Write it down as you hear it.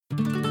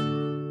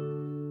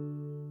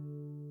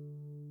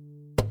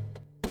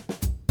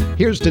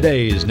Here's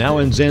today's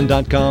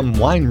NowandZen.com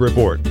wine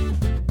report.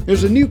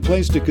 There's a new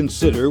place to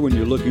consider when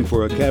you're looking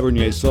for a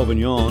Cabernet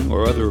Sauvignon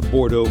or other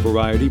Bordeaux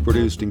variety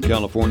produced in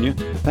California: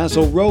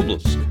 Paso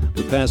Robles.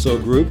 The Paso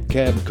Group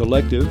Cab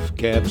Collective,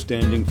 Cab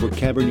standing for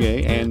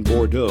Cabernet and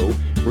Bordeaux,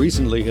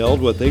 recently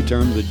held what they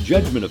termed the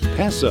Judgment of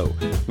Paso,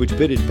 which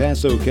pitted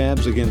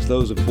PasoCabs against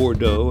those of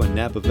Bordeaux and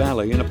Napa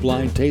Valley in a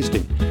blind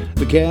tasting.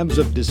 The Cabs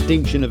of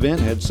Distinction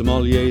event had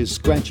sommeliers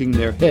scratching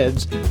their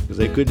heads because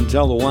they couldn't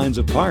tell the wines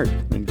apart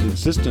and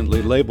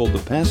consistently labeled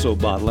the Paso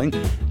bottling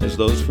as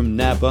those from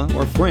Napa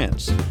or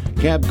France.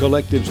 Cab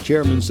Collective's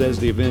chairman says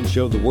the event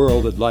showed the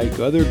world that, like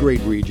other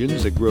great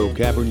regions that grow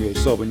Cabernet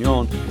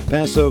Sauvignon,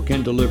 Paso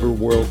can deliver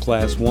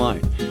world-class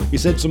wine. He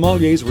said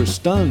sommeliers were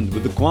stunned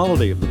with the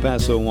quality of the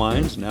Paso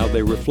wines and how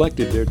they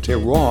reflected their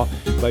terroir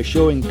by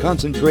showing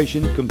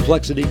concentration,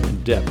 complexity,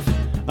 and depth.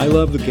 I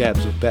love the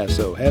Cabs of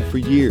Paso, have for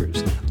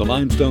years. The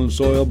limestone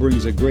soil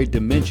brings a great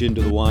dimension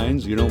to the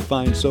wines you don't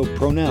find so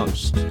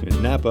pronounced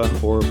in Napa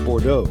or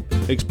Bordeaux.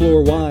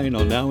 Explore wine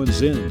on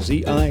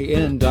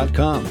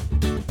NowandZen.com.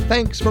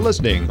 Thanks for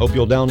listening. Hope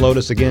you'll download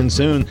us again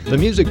soon. The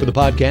music for the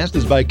podcast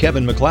is by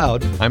Kevin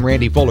MacLeod. I'm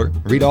Randy Fuller.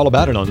 Read all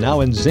about it on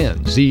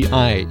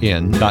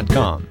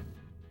NowandZen.com.